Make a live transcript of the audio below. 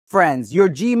Friends, your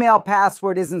Gmail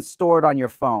password isn't stored on your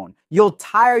phone. You'll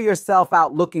tire yourself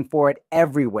out looking for it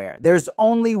everywhere. There's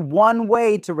only one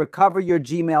way to recover your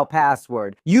Gmail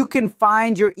password. You can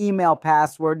find your email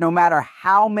password no matter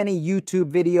how many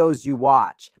YouTube videos you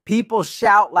watch. People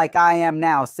shout like I am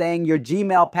now, saying your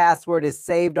Gmail password is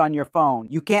saved on your phone.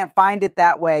 You can't find it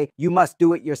that way. You must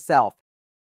do it yourself.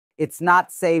 It's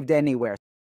not saved anywhere.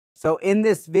 So in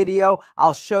this video,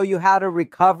 I'll show you how to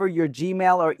recover your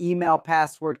Gmail or email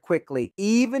password quickly.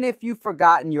 Even if you've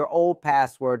forgotten your old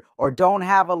password or don't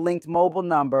have a linked mobile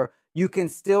number, you can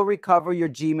still recover your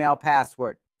Gmail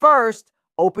password. First,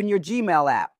 open your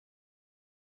Gmail app.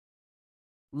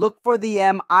 Look for the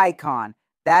M icon.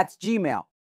 That's Gmail.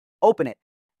 Open it.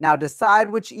 Now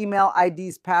decide which email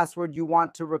ID's password you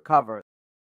want to recover.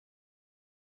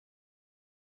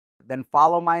 Then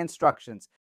follow my instructions.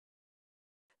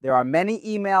 There are many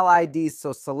email IDs,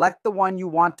 so select the one you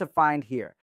want to find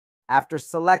here. After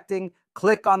selecting,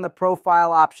 click on the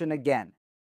profile option again.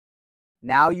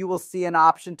 Now you will see an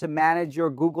option to manage your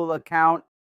Google account.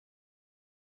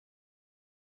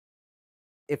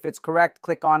 If it's correct,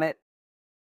 click on it.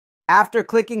 After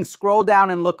clicking, scroll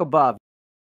down and look above.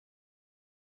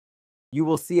 You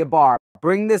will see a bar.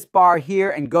 Bring this bar here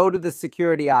and go to the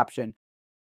security option.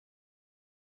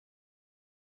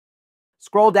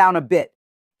 Scroll down a bit.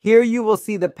 Here you will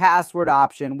see the password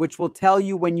option, which will tell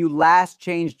you when you last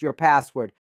changed your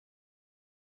password.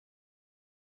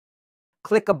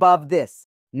 Click above this.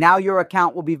 Now your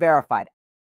account will be verified.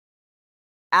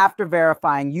 After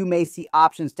verifying, you may see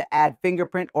options to add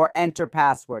fingerprint or enter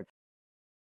password.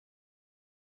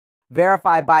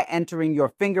 Verify by entering your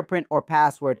fingerprint or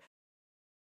password.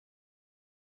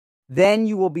 Then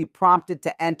you will be prompted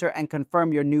to enter and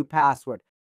confirm your new password.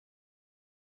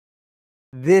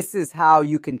 This is how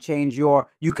you can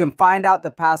you can find out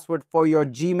the password for your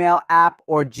Gmail app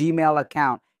or Gmail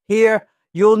account. Here,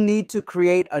 you'll need to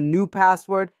create a new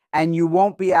password and you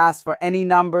won't be asked for any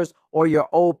numbers or your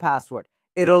old password.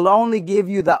 It'll only give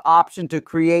you the option to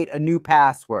create a new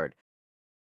password.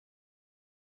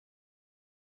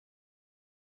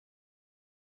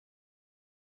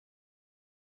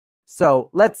 So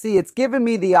let's see, it's given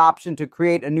me the option to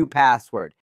create a new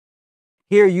password.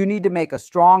 Here, you need to make a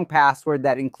strong password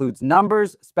that includes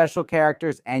numbers, special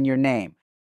characters, and your name.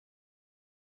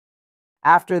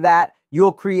 After that,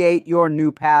 you'll create your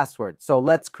new password. So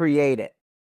let's create it.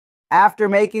 After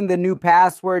making the new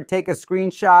password, take a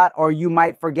screenshot, or you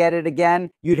might forget it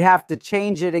again. You'd have to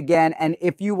change it again. And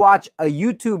if you watch a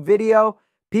YouTube video,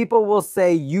 people will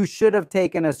say you should have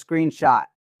taken a screenshot.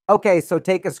 Okay, so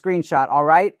take a screenshot, all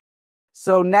right?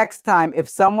 So next time, if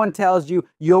someone tells you,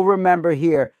 you'll remember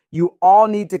here, you all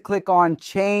need to click on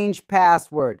Change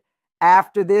Password.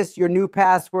 After this, your new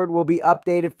password will be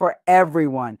updated for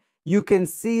everyone. You can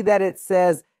see that it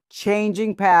says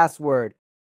Changing Password.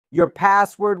 Your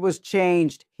password was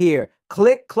changed here.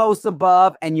 Click close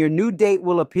above and your new date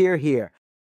will appear here.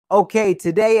 Okay,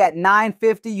 today at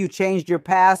 9:50, you changed your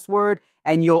password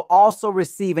and you'll also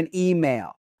receive an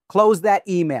email. Close that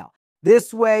email.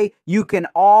 This way, you can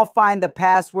all find the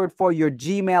password for your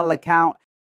Gmail account.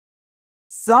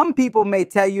 Some people may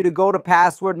tell you to go to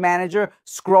Password Manager,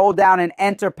 scroll down and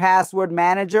enter Password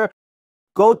Manager.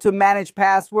 Go to Manage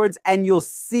Passwords and you'll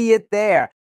see it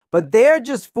there. But they're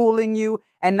just fooling you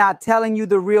and not telling you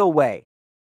the real way.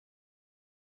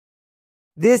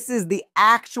 This is the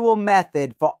actual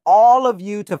method for all of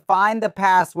you to find the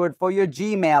password for your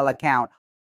Gmail account.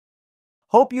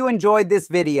 Hope you enjoyed this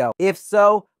video. If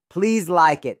so, please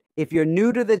like it. If you're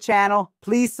new to the channel,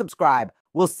 please subscribe.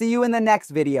 We'll see you in the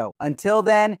next video. Until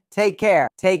then, take care.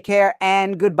 Take care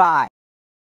and goodbye.